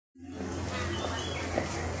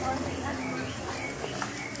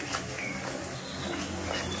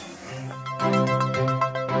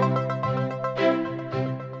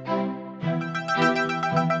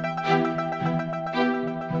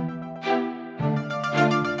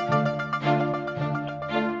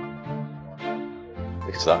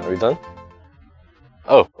We can start. Are we done?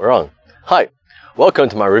 Oh, we're on. Hi, welcome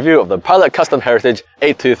to my review of the Pilot Custom Heritage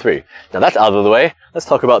 823. Now that's out of the way, let's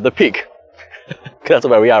talk about the peak. That's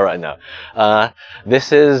where we are right now.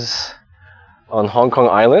 This is on Hong Kong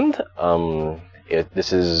Island.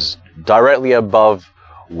 This is directly above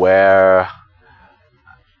where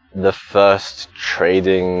the first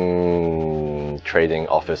trading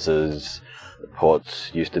offices,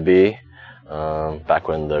 ports used to be, back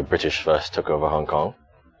when the British first took over Hong Kong.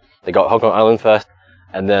 They got Hong Kong Island first,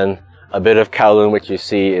 and then a bit of Kowloon, which you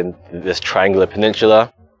see in this triangular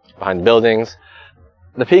peninsula behind the buildings.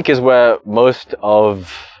 The peak is where most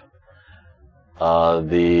of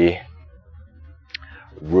the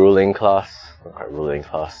ruling class, not quite ruling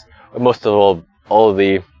class, but most of all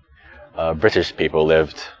the British people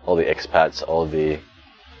lived, all the expats, all the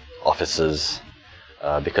officers,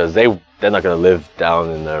 because they're not going to live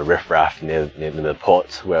down in the riffraff near the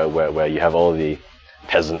port where you have all the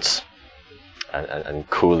peasants and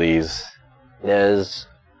coolies. There's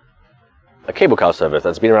a cable car service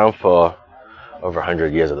that's been around for over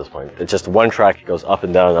 100 years at this point. It's just one track, it goes up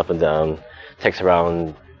and down, takes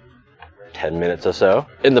around 10 minutes or so.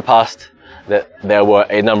 In the past, there were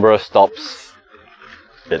a number of stops,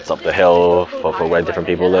 bits up the hill for where different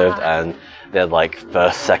people lived, and they're like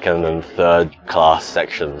first, second, and third class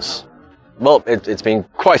sections. Well, it's been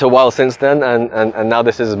quite a while since then, and now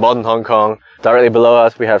this is modern Hong Kong. Directly below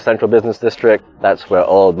us, we have Central Business District. That's where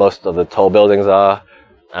most of the tall buildings are.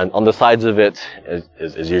 And on the sides of it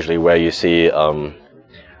is usually where you see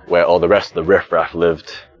where all the rest of the riffraff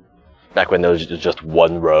lived, back when there was just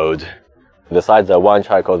one road. The sides are Wan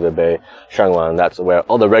Chai, Causeway Bay, Sheung-wan. That's where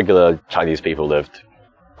all the regular Chinese people lived.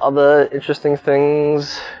 Other interesting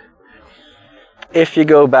things, if you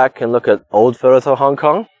go back and look at old photos of Hong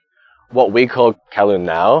Kong, what we call Kowloon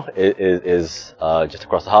now is just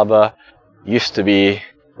across the harbour, used to be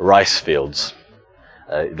rice fields.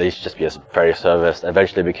 They used to just be a ferry service,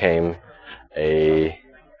 eventually became a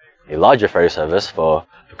larger ferry service for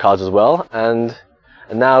cars as well, and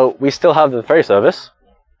now we still have the ferry service,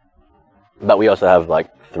 but we also have like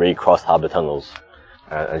 3 cross-harbour tunnels.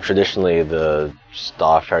 And traditionally the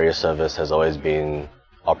Star Ferry service has always been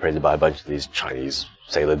operated by a bunch of these Chinese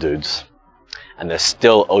sailor dudes. And there's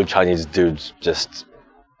still old Chinese dudes just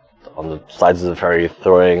on the sides of the ferry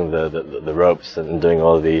throwing the ropes and doing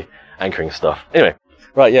all the anchoring stuff. Anyway,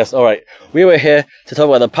 right, yes, alright. We were here to talk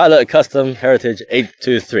about the Pilot Custom Heritage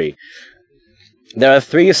 823. There are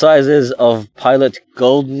 3 sizes of Pilot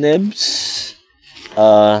Gold nibs.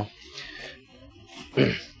 5,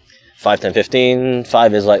 10, 15.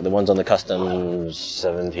 5 is like the ones on the custom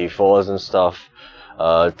 74s and stuff.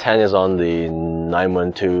 10 is on the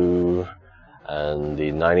 912 and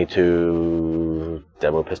the 92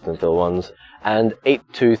 demo piston fill ones. And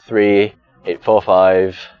 823,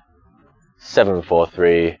 845,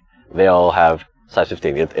 743, they all have size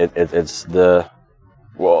 15. It's the...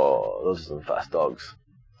 Whoa, those are some fast dogs.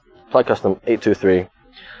 Pilot Custom 823,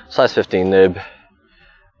 size 15 nib.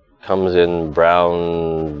 Comes in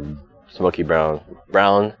brown, smoky brown,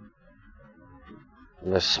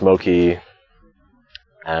 there's smoky,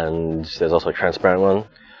 and there's also a transparent one.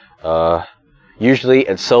 Usually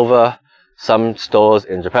it's silver. Some stores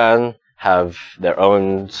in Japan have their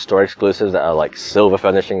own store exclusives that are like silver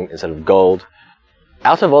finishing instead of gold.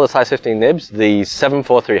 Out of all the size 15 nibs, the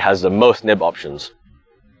 743 has the most nib options.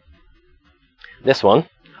 This one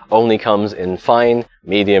only comes in fine,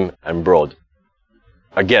 medium, and broad.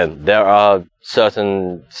 Again, there are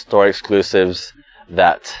certain store exclusives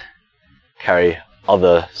that carry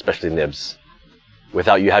other specialty nibs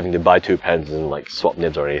without you having to buy 2 pens and like swap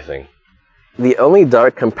nibs or anything. The only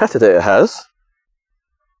direct competitor it has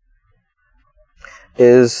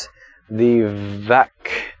is the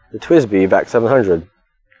TWSBI VAC 700,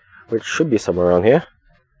 which should be somewhere around here.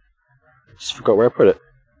 Just forgot where I put it.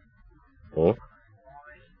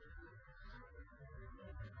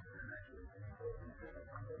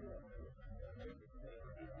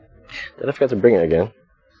 Did I forget to bring it again?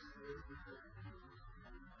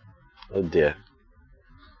 Oh dear.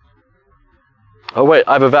 Oh wait,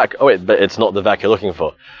 I have a vac. Oh wait, but it's not the vac you're looking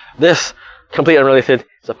for. This, completely unrelated,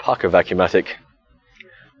 it's a Parker Vacuumatic.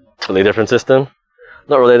 Totally different system.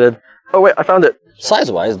 Not related. Oh wait, I found it.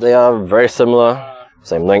 Size-wise, they are very similar.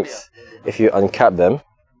 Same length. If you uncap them,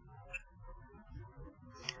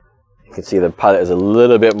 you can see the Pilot is a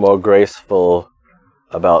little bit more graceful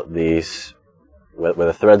about these. Where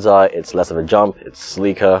the threads are, it's less of a jump, it's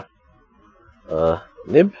sleeker.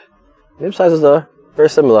 Nib sizes are very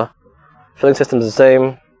similar. Filling system's the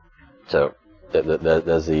same. So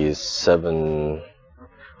there's the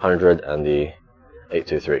 700 and the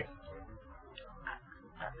 823.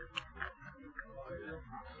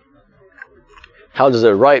 How does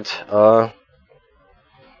it write?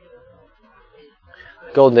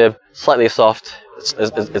 Gold nib, slightly soft.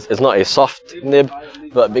 It's not a soft nib,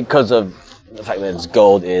 but because of the fact that it's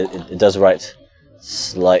gold, it does write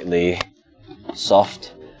slightly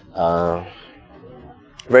soft.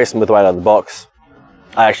 Very smooth right out of the box.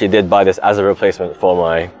 I actually did buy this as a replacement for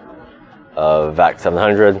my VAC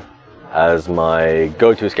 700 as my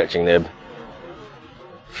go-to sketching nib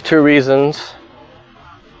for two reasons.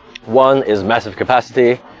 One is massive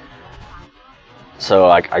capacity, so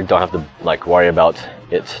I don't have to like worry about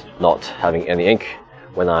it not having any ink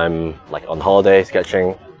when I'm like on holiday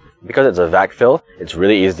sketching. Because it's a VAC fill, it's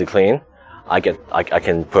really easy to clean. I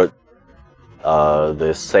can put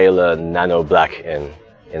the Sailor Nano Black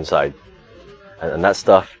inside, and that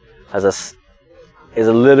stuff is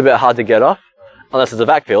a little bit hard to get off unless it's a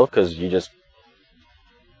VAC fill, because you just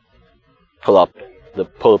pull the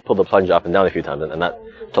plunger up and down a few times, and that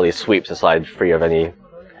totally sweeps the side free of any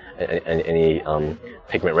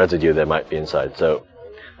pigment residue that might be inside. So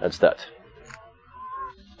that's that.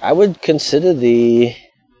 I would consider the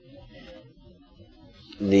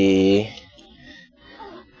it's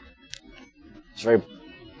a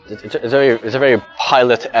very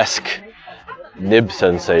Pilot-esque nib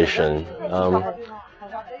sensation.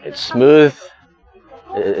 It's smooth.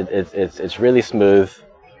 It's really smooth,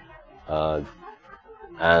 and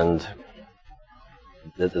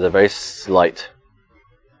there's a very slight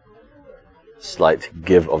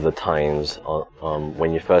give of the tines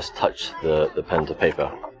when you first touch the pen to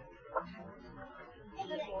paper.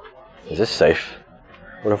 Is this safe?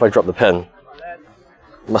 What if I drop the pen?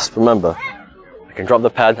 Must remember, I can drop the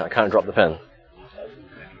pad, I can't drop the pen.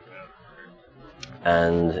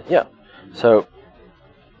 And yeah, so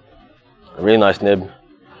a really nice nib.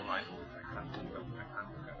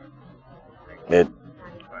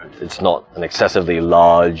 It's not an excessively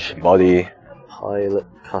large body. Pilot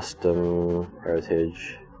Custom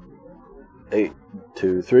Heritage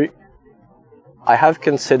 823. I have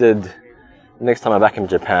considered next time I'm back in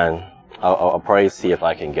Japan, I'll probably see if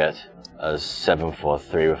I can get a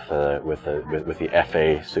 743 with the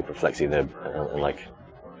FA Super Flexi nib and like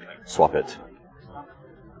swap it.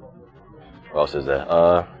 What else is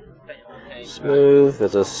there? Smooth.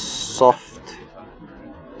 There's a soft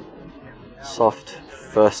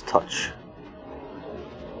first touch.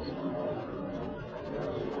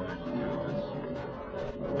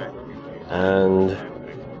 And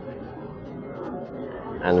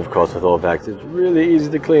of course with all VACs, it's really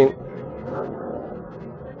easy to clean.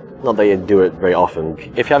 Not that you do it very often.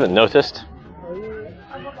 If you haven't noticed,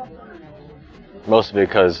 mostly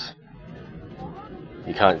because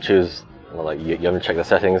you can't choose, well, like you haven't checked the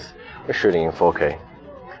settings, we're shooting in 4K.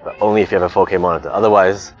 But only if you have a 4K monitor.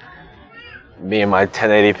 Otherwise, me and my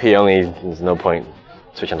 1080p only, there's no point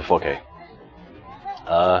switching to 4K.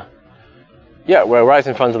 Yeah, we're right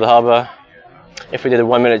in front of the harbour. If we did a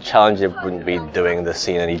 1 minute challenge, it wouldn't be doing the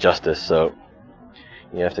scene any justice, so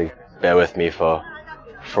you have to bear with me for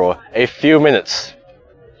a few minutes.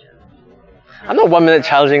 I'm not 1 minute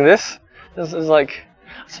challenging this. This is like,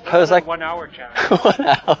 I suppose like 1 hour challenge. 1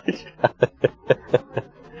 hour challenge.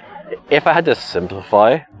 If I had to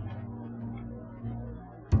simplify,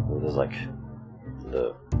 there's like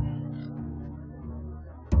the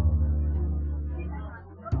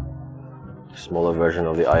smaller version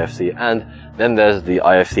of the IFC, and then there's the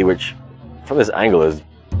IFC, which from this angle is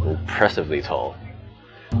impressively tall,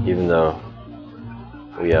 even though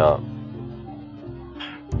we are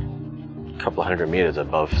a couple of 100 meters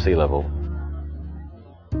above sea level.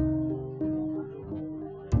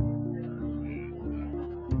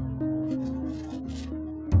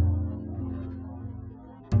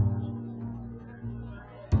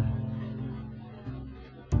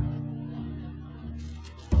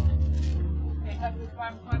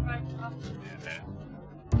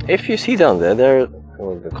 If you see down there, they're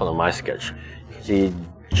kind of my sketch. You see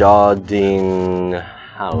Jardine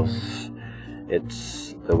House.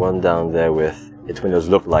 It's the one down there with its windows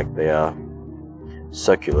look like they are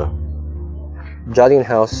circular. Jardine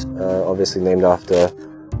House, obviously named after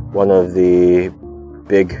one of the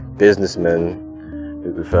big businessmen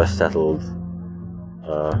who first settled,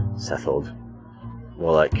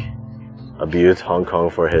 more like abused Hong Kong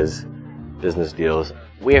for his business deals.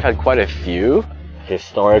 We have had quite a few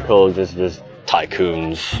historical just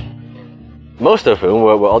tycoons, most of whom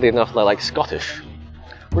were oddly enough like Scottish.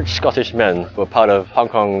 Rich Scottish men were part of Hong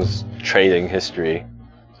Kong's trading history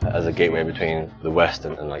as a gateway between the West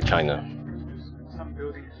and like China.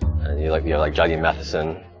 And you have like Jardine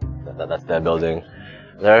Matheson, that's their building.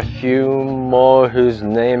 There are a few more whose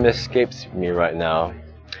name escapes me right now.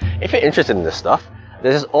 If you're interested in this stuff,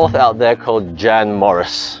 There's this author out there called Jan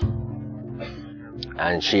Morris,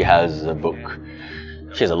 and she has a book.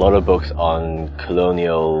 She has a lot of books on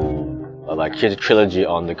colonial, like she has a trilogy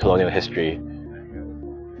on the colonial history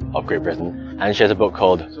of Great Britain, and she has a book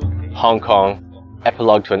called Hong Kong: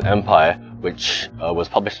 Epilogue to an Empire, which was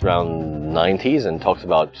published around 90s and talks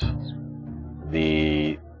about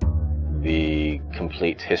the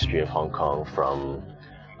complete history of Hong Kong from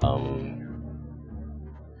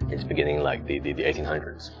its beginning, like the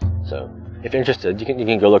 1800s. So if you're interested, you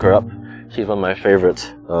can go look her up. She's one of my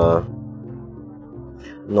favorite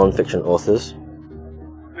non-fiction authors.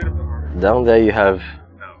 Down there you have,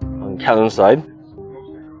 on Callum's side,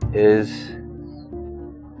 is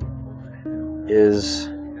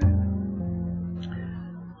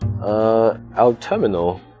our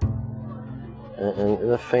terminal, and in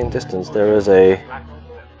the faint distance there is a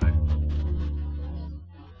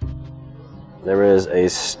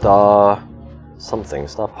star something,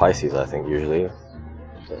 star Pisces, I think, usually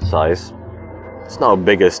that size. It's not our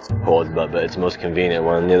biggest port, but it's the most convenient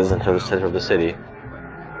one near the center of the city.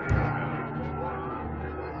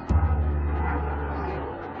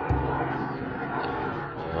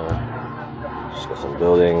 Just got some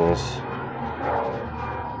buildings.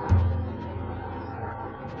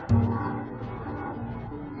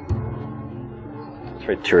 It's a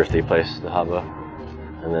very touristy place, the harbour.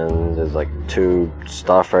 And then there's like 2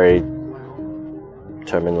 star ferry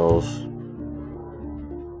terminals.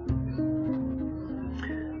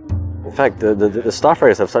 In fact, the star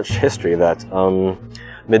ferries have such history that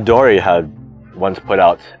Midori had once put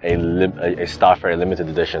out a star ferry limited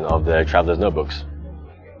edition of the Traveller's Notebooks.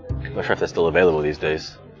 I'm not sure if they're still available these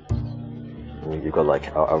days. And you've got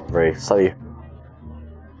like a very slightly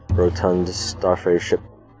rotund star ferry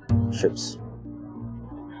ships.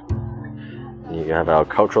 And you have our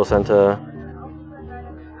cultural centre,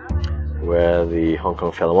 where the Hong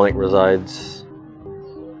Kong Philharmonic resides.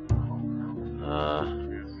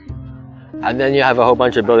 And then you have a whole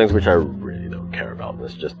bunch of buildings which I really don't care about.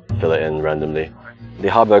 Let's just fill it in randomly. The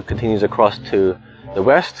harbour continues across to the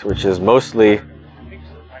west, which is mostly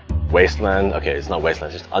wasteland. Okay, it's not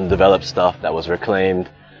wasteland, it's just undeveloped stuff that was reclaimed,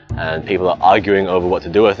 and people are arguing over what to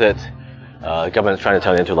do with it. The government's trying to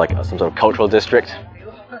turn it into like some sort of cultural district,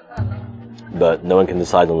 but no one can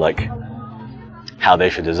decide on like how they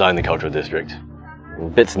should design the cultural district.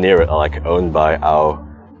 And bits near it are like owned by our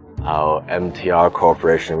MTR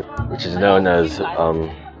Corporation, which is known as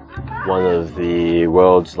one of the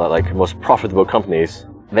world's like most profitable companies.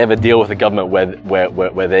 They have a deal with the government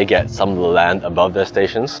where they get some of the land above their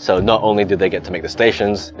stations. So not only do they get to make the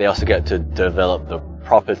stations, they also get to develop the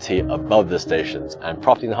property above the stations. And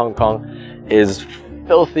property in Hong Kong is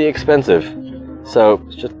filthy expensive. So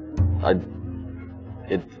it's just,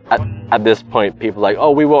 at this point, people are like,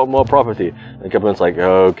 oh, we want more property. And the government's like,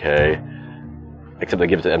 okay. Except they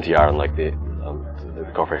give it to MTR, and like the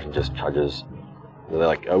corporation just charges. They're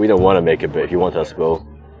like, oh, we don't want to make it, but if you want us, we'll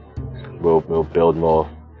build more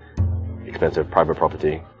expensive private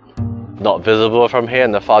property. Not visible from here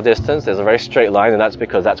in the far distance, there's a very straight line, and that's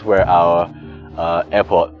because that's where our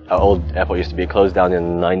old airport used to be, closed down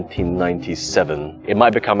in 1997. It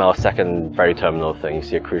might become our second ferry terminal thing. You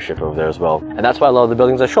see a cruise ship over there as well. And that's why a lot of the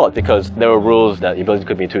buildings are short, because there were rules that your buildings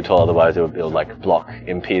could be too tall, otherwise it would like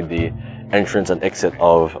impede the entrance and exit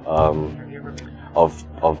of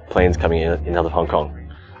planes coming in and out of Hong Kong.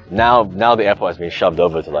 Now the airport has been shoved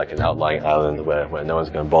over to like an outlying island where no one's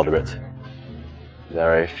going to bother it. There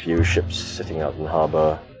are a few ships sitting out in the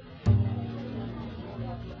harbour.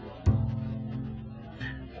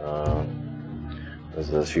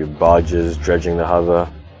 There's a few barges dredging the harbour.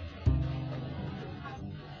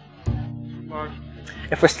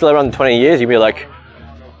 If we're still around in 20 years, you'd be like,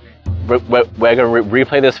 we're going to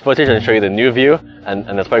replay this footage and show you the new view, and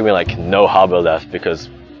there's probably like no harbour left because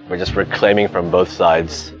we're just reclaiming from both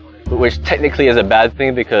sides. Which technically is a bad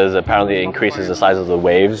thing because apparently it increases the size of the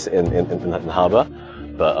waves in the harbour.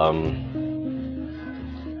 But in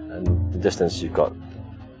the distance you've got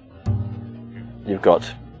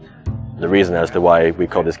the reason as to why we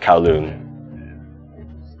call this Kowloon,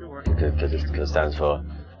 because it stands for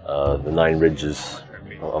the 9 ridges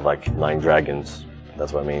of like 9 dragons.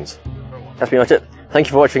 That's what it means. That's pretty much it. Thank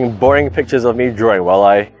you for watching boring pictures of me drawing while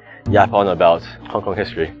I yap on about Hong Kong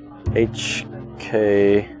history.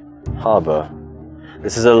 HK Harbour.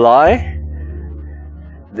 This is a lie.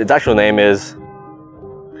 Its actual name is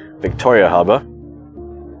Victoria Harbour.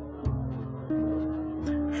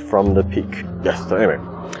 From the peak. Yes, so anyway.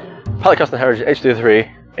 Pilot Custom Heritage H2O.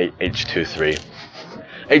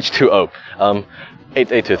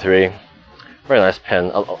 8823. Very nice pen.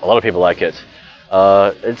 A lot of people like it.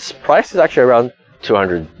 Its price is actually around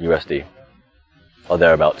 200 USD or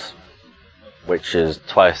thereabouts, which is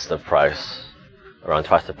twice the price, around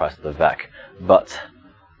twice the price of the VAC. But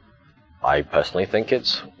I personally think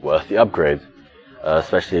it's worth the upgrade,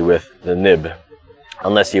 especially with the nib,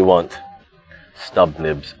 unless you want stub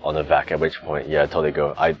nibs on a VAC, at which point, yeah, totally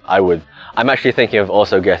go. I'm actually thinking of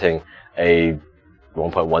also getting a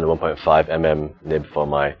 1.1 to 1.5 mm nib for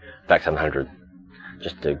my VAC 700,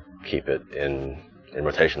 just to keep it in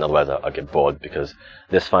rotation. Otherwise I'll get bored, because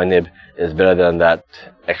this fine nib is better than that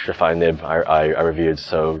extra fine nib I reviewed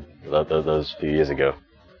those few years ago.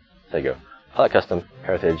 There you go. Pilot Custom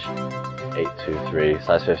Heritage 823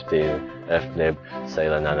 size 15 F nib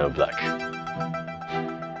Sailor Nano Black.